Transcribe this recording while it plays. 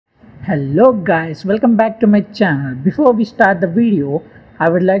Hello guys, welcome back to my channel. Before we start the video, I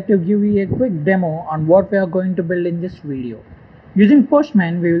would like to give you a quick demo on what we are going to build in this video. Using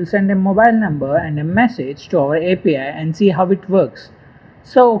Postman, we will send a mobile number and a message to our API and see how it works.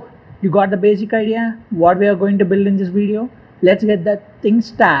 So, you got the basic idea what we are going to build in this video? Let's get that thing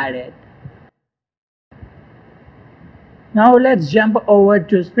started. Now let's jump over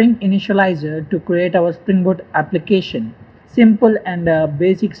to Spring Initializer to create our Spring Boot application. Simple and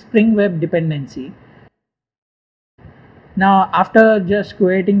basic Spring Web dependency. Now after just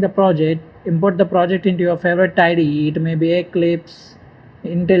creating the project, import the project into your favorite IDE. It may be Eclipse,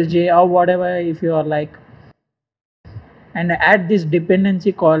 IntelliJ or whatever if you are like. And add this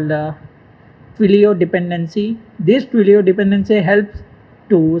dependency called Twilio dependency. This Twilio dependency helps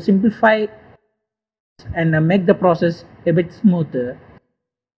to simplify and make the process a bit smoother.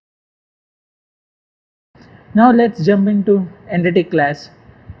 Now let's jump into entity class.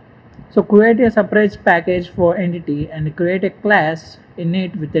 So create a separate package for entity and create a class in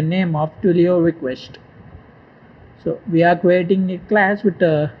it with the name of Twilio request. So we are creating a class with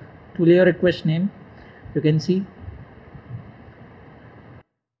a Twilio request name, you can see.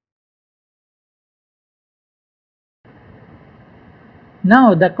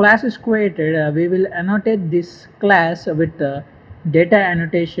 Now the class is created, we will annotate this class with data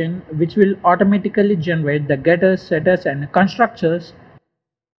annotation, which will automatically generate the getters, setters and constructors.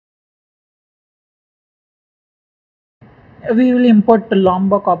 We will import the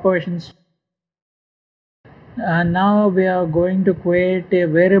Lombok operations. Now we are going to create a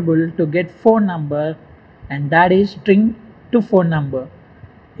variable to get phone number, and that is string to phone number.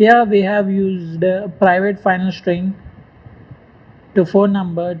 Here we have used a private final string to phone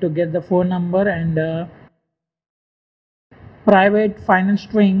number to get the phone number, and private final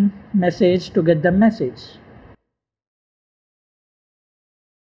string message to get the message.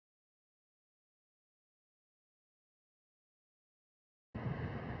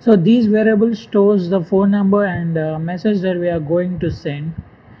 So these variables stores the phone number and message that we are going to send,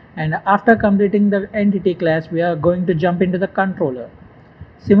 and after completing the entity class we are going to jump into the controller.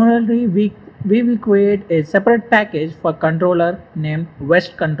 Similarly, we will create a separate package for controller named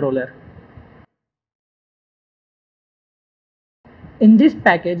West controller. In this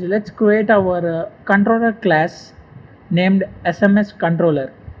package, let's create our controller class named SMS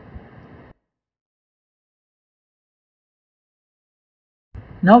controller.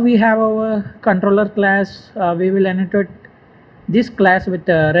 Now we have our controller class. We will annotate this class with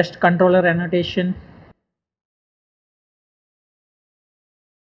REST controller annotation,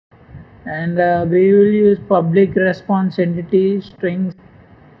 and we will use public response entity strings.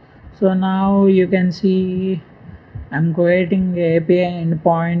 So now you can see I'm creating a API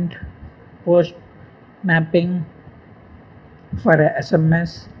endpoint post mapping for a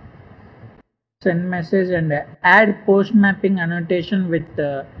SMS send message, and add post mapping annotation with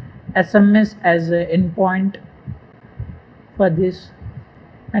SMS as an endpoint for this,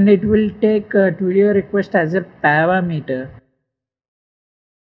 and it will take Twilio request as a parameter.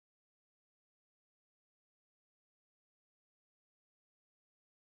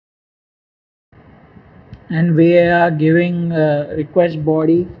 And we are giving request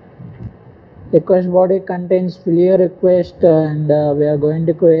body. Request body contains Twilio request, and we are going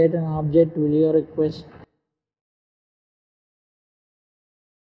to create an object Twilio request.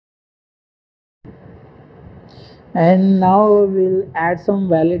 And now we'll add some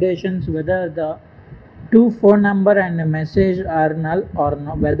validations whether the two phone number and a message are null or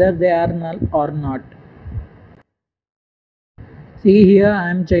not, whether they are null or not. See here I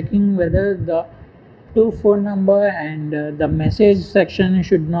am checking whether the two phone number and the message section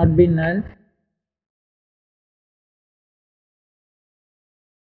should not be null.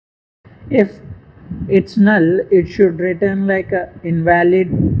 If it's null, it should return like a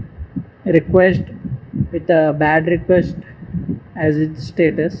invalid request with a bad request as its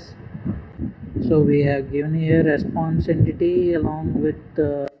status. So we have given here response entity along with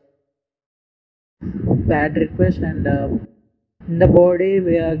bad request, and in the body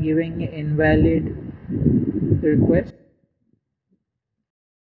we are giving invalid request.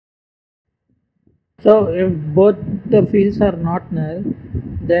 So if both the fields are not null,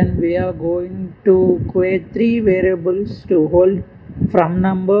 then we are going to create three variables to hold from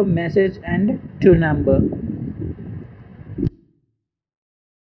number, message and to number.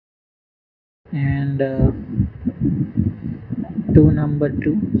 And to number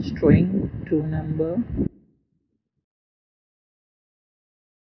 2 string to number.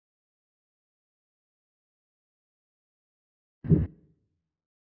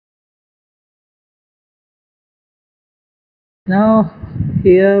 Now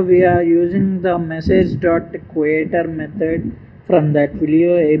Here we are using the message.creator method from the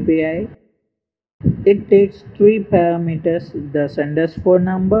Twilio API. It takes three parameters: the sender's phone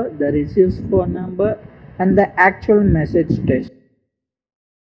number, the receiver's phone number, and the actual message text.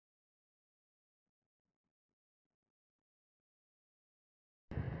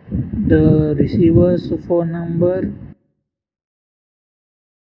 The receiver's phone number,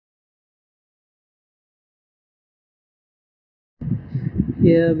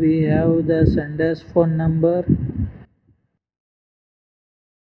 here we have the sender's phone number,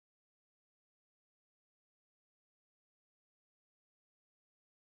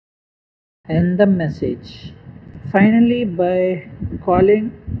 and the message. Finally, by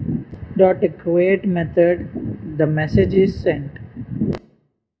calling .create method, the message is sent.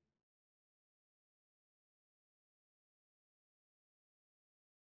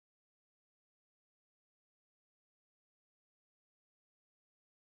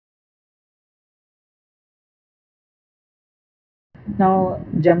 Now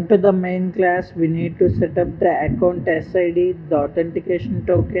jump to the main class. We need to set up the account SID, the authentication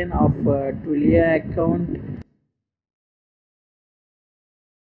token of Twilio account.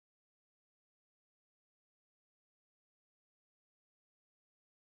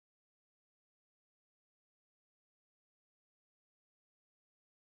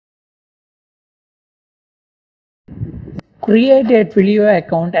 Create a Twilio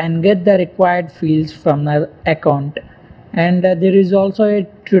account and get the required fields from the account. And there is also a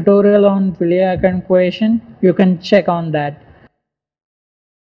tutorial on Twilio account creation. You can check on that.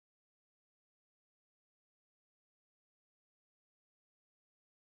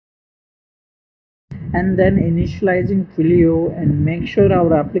 And then initializing Twilio and make sure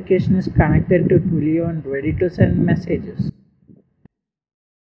our application is connected to Twilio and ready to send messages.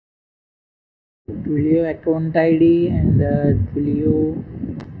 Twilio account ID and Twilio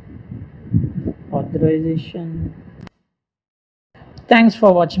authorization. Thanks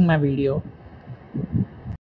for watching my video.